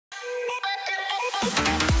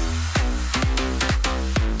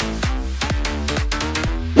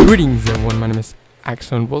Greetings everyone, my name is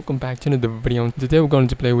Addon. Welcome back to another video. Today we're going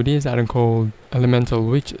to play with this addon called Elemental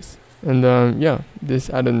Witches. And yeah,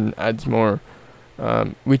 this addon adds more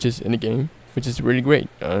witches in the game, which is really great.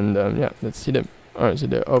 And yeah, let's see them. Alright, so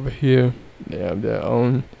they're over here. They have their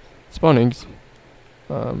own spawnings.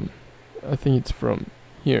 I think it's from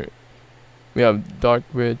here. We have Dark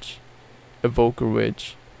Witch, Evoker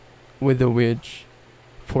Witch, Wither Witch,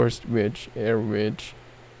 Forest Witch, Air Witch,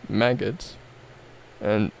 Maggots,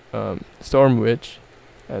 and Storm Witch,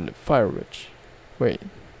 and Fire Witch. Wait,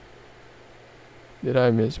 did I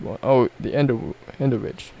miss one? Oh, the Ender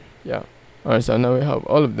Witch. Yeah. Alright, so now we have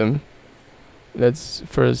all of them. Let's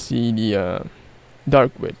first see the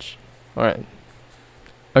Dark Witch. Alright.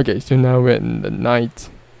 Okay, so now we're in the night.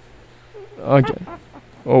 Okay.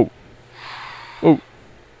 Oh,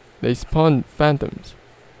 they spawn phantoms.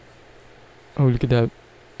 Oh, look at that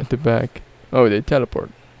at the back. Oh, they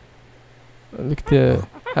teleport. Look at the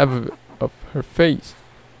half of her face.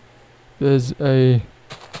 She's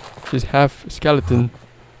half skeleton,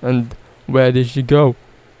 and where did she go?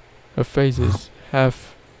 Her face is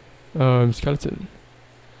half skeleton.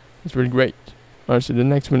 It's really great. Alright, so the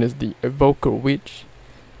next one is the Evoker Witch.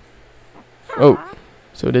 Oh,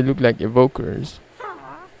 so they look like evokers.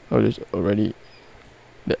 Oh, there's already.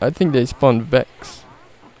 I think they spawn Vex.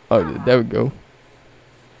 Oh, there we go.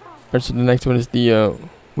 Alright, so the next one is the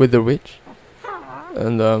Wither Witch.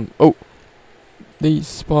 And oh, they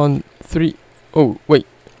spawn 3. Oh wait,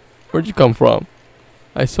 where'd you come from?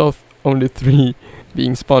 I saw only 3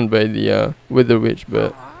 being spawned by the Wither Witch,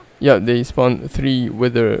 but yeah, they spawn 3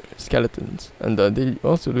 Wither skeletons, and they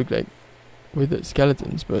also look like Wither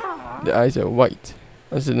skeletons, but the eyes are white.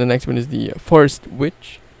 And so the next one is the Forest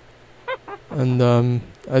Witch, and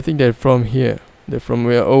I think they're from here. They're from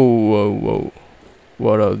where? Oh, whoa,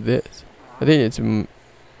 what are this? I think it's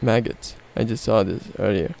maggots. I just saw this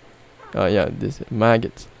earlier. Yeah, this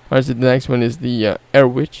maggots. Alright, so the next one is the Air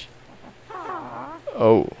Witch.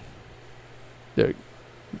 Oh, there.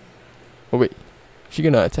 Oh wait, she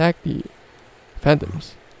gonna attack the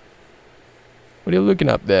phantoms? What are you looking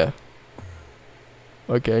up there?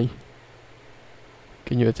 Okay.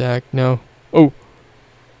 Can you attack now? Oh,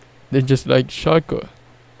 they're just like Sharko.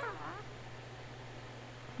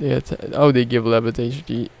 They attack. Oh, they give levitation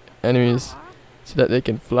to enemies so that they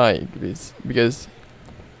can fly because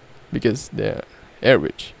they're Air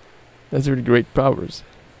Witch. That's really great powers.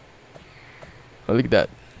 Oh, look at that.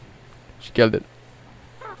 She killed it.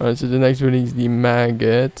 Alright, so the next one is the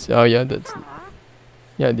maggots. Oh yeah,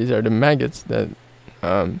 these are the maggots that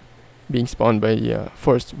being spawned by the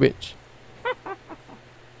Forest Witch.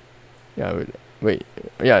 Yeah, wait,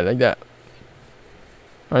 yeah, like that.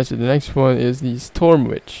 Alright, so the next one is the Storm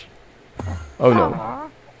Witch. Oh no.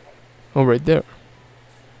 Oh, right there.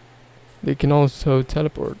 They can also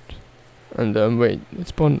teleport. And wait, let's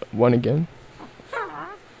spawn one again.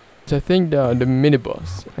 So I think the mini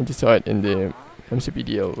boss. I just saw it in the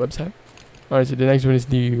MCPDL website. Alright, so the next one is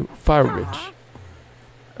the Fire Witch.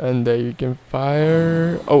 And you can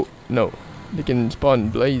fire. Oh no, they can spawn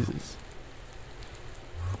blazes.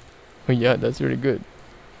 Oh yeah, that's really good.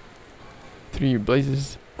 3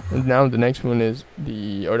 blazes. And now the next one is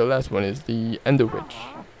the last one is the Ender Witch.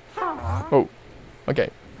 Oh, okay.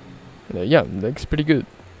 Yeah, looks pretty good.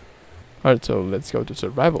 Alright, so let's go to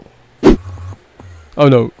survival. Oh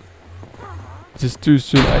no, this is too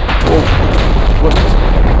soon. Oh, what?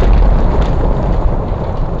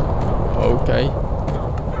 Okay.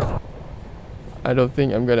 I don't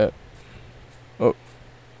think I'm gonna. Oh,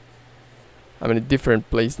 I'm in a different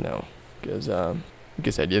place now because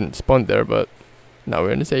I didn't spawn there, but now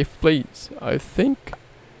we're in a safe place, I think.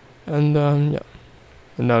 And yeah.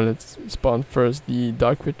 And now let's spawn first the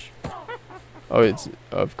Dark Witch. Oh, it's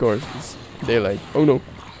of course it's daylight. Oh no.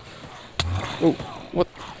 Oh, what?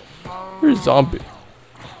 Where's zombie?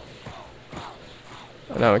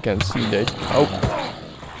 Now I can't see that. Oh.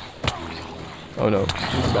 Oh no,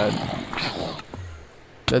 it's bad.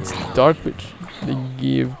 That's Dark Witch. They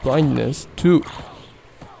give blindness too.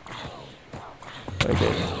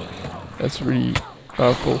 Okay, that's really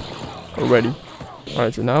powerful already.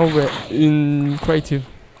 Alright, so now we're in creative.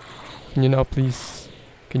 Can you please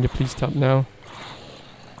stop now?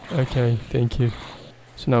 Okay, thank you.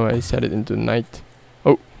 So now I set it into night.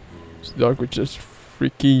 Oh, it's dark, which is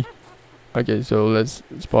freaky. Okay, so let's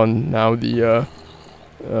spawn now the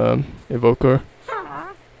evoker,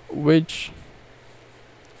 which.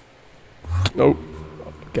 Oh,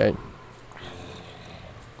 okay.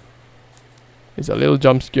 It's a little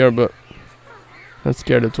jump scare, but not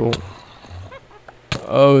scared at all.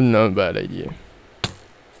 Oh no, bad idea.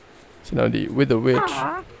 So now the Wither Witch.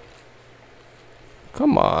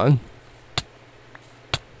 Come on.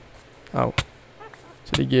 Ow.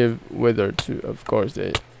 So they give Wither to, of course,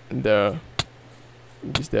 their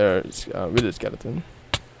Wither skeleton.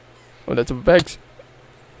 Oh, that's a Vex.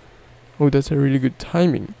 Oh, that's a really good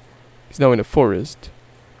timing. He's now in the forest.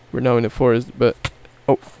 We're now in the forest, but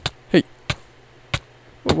oh, hey,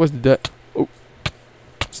 what was that? Oh,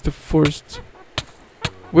 it's the forest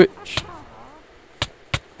witch.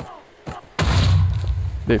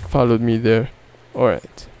 They followed me there.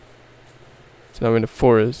 Alright. So now in the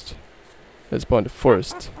forest. Let's spawn the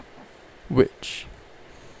forest witch.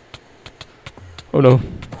 Oh no.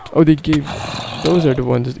 Oh, they gave. Those are the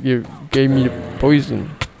ones that gave me the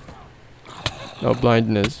poison. Now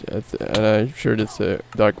blindness. And I'm sure that's a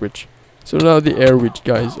dark witch. So now the air witch,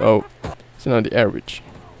 guys. Oh. So now the air witch.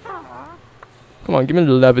 Come on, give me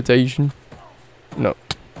the levitation. No.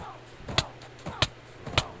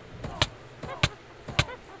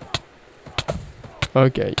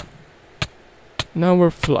 Okay. Now we're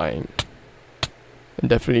flying. I'm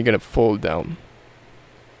definitely gonna fall down.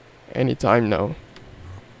 Anytime now.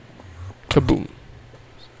 Kaboom.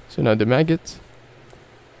 So now the maggots.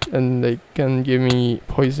 And they can give me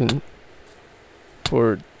poison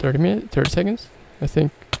for 30 seconds, I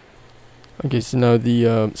think. Okay, so now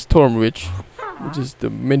the Storm Witch, which is the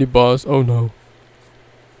mini boss. Oh no.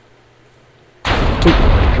 Oh.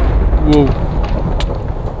 Whoa.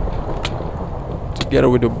 Together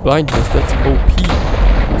with the blindness, that's OP.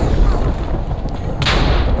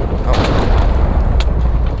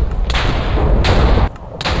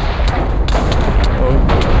 Oh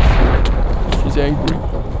gosh. She's angry.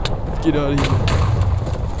 Let's get out of here.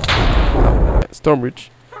 Storm Witch.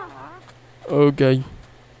 Okay.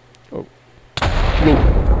 Oh. Whoa.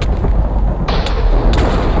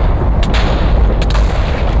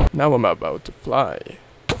 Now I'm about to fly.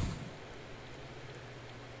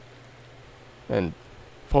 And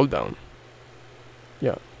fall down.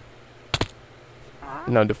 Yeah.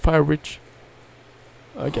 Now the Fire Witch.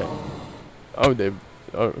 Okay. Oh, they.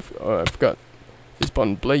 Oh, I forgot. They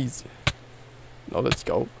spawned Blaze. Now let's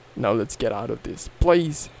go. Now let's get out of this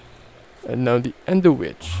place. And now the Ender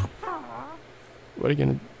Witch. What are you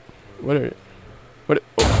gonna? What are? What?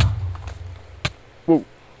 Oh. Whoa.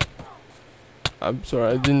 I'm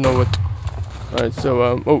sorry. I didn't know what. Alright. So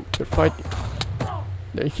oh, they're fighting.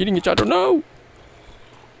 They're hitting each other. No.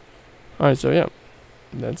 Alright, so yeah,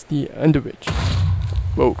 that's the Ender Witch.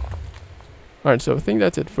 Whoa. Alright, so I think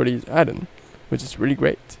that's it for these Addon, which is really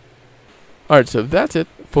great. Alright, so that's it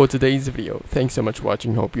for today's video. Thanks so much for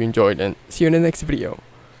watching, hope you enjoyed, and see you in the next video.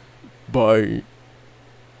 Bye.